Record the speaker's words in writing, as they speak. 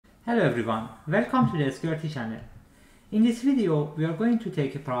Hello everyone, welcome to the SQRT channel. In this video, we are going to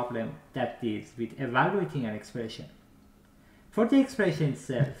take a problem that deals with evaluating an expression. For the expression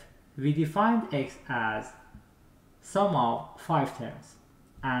itself, we defined x as sum of 5 terms,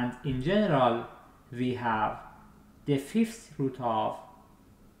 and in general, we have the fifth root of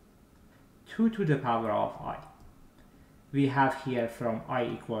 2 to the power of I. We have here from I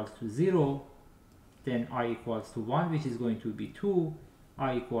equals to 0, then I equals to 1, which is going to be 2,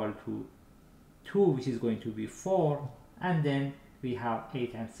 I equal to 2, which is going to be 4, and then we have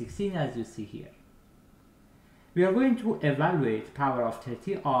 8 and 16 as you see here. We are going to evaluate power of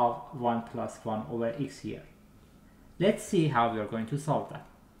 30 of 1 plus 1 over x here. Let's see how we are going to solve that.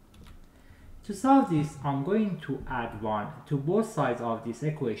 To solve this, I'm going to add 1 to both sides of this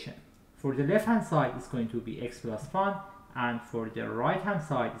equation. For the left hand side, it's going to be x plus 1, and for the right hand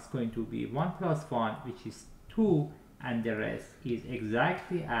side, it's going to be 1 plus 1, which is 2, and the rest is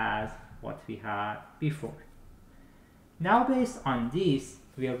exactly as what we had before. Now based on this,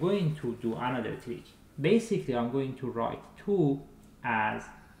 we are going to do another trick. Basically, I'm going to write 2 as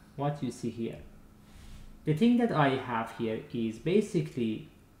what you see here. The thing that I have here is basically,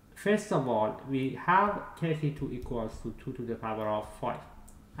 first of all, we have 32 equals to 2 to the power of 5.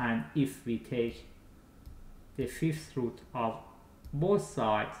 And if we take the fifth root of both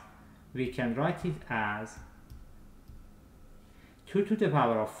sides, we can write it as 2 to the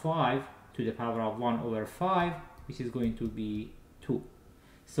power of 5 to the power of 1 over 5, which is going to be 2.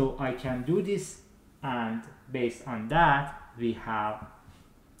 So I can do this, and based on that, we have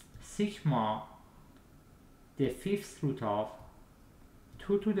sigma the fifth root of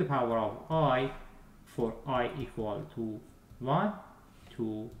 2 to the power of I for I equal to 1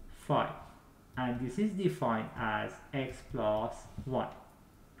 to 5. And this is defined as x plus 1.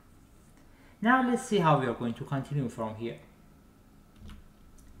 Now let's see how we are going to continue from here.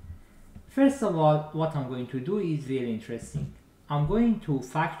 First of all, what I'm going to do is really interesting. I'm going to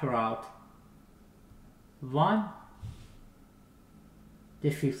factor out 1 the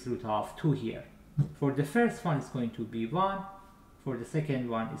fifth root of 2 here. For the first one, it's going to be 1. For the second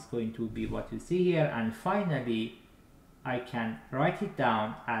one, it's going to be what you see here. And finally, I can write it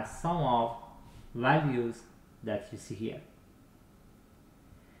down as sum of values that you see here.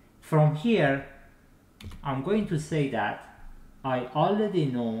 From here, I'm going to say that I already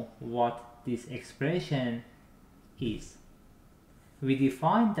know what this expression is. We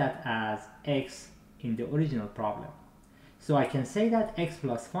defined that as x in the original problem. So I can say that x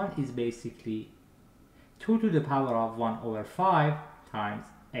plus 1 is basically 2 to the power of 1 over 5 times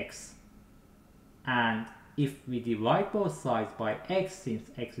x. And if we divide both sides by x, since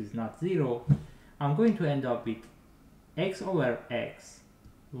x is not 0, I'm going to end up with x over x,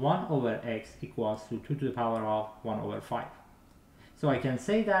 1 over x equals to 2 to the power of 1 over 5. So I can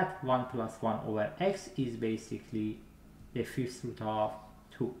say that 1 plus 1 over x is basically the fifth root of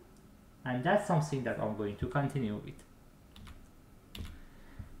 2. And that's something that I'm going to continue with.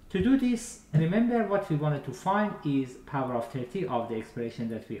 To do this, remember what we wanted to find is power of 30 of the expression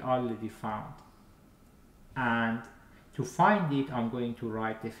that we already found. And to find it, I'm going to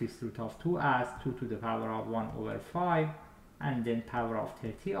write the fifth root of 2 as 2 to the power of 1 over 5. And then power of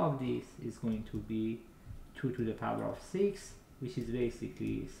 30 of this is going to be 2 to the power of 6, which is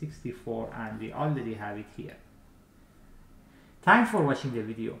basically 64, and we already have it here. Thanks for watching the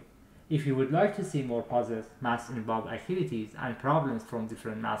video. If you would like to see more puzzles, math-involved activities, and problems from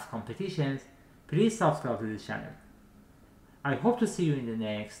different math competitions, please subscribe to this channel. I hope to see you in the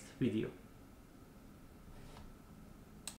next video.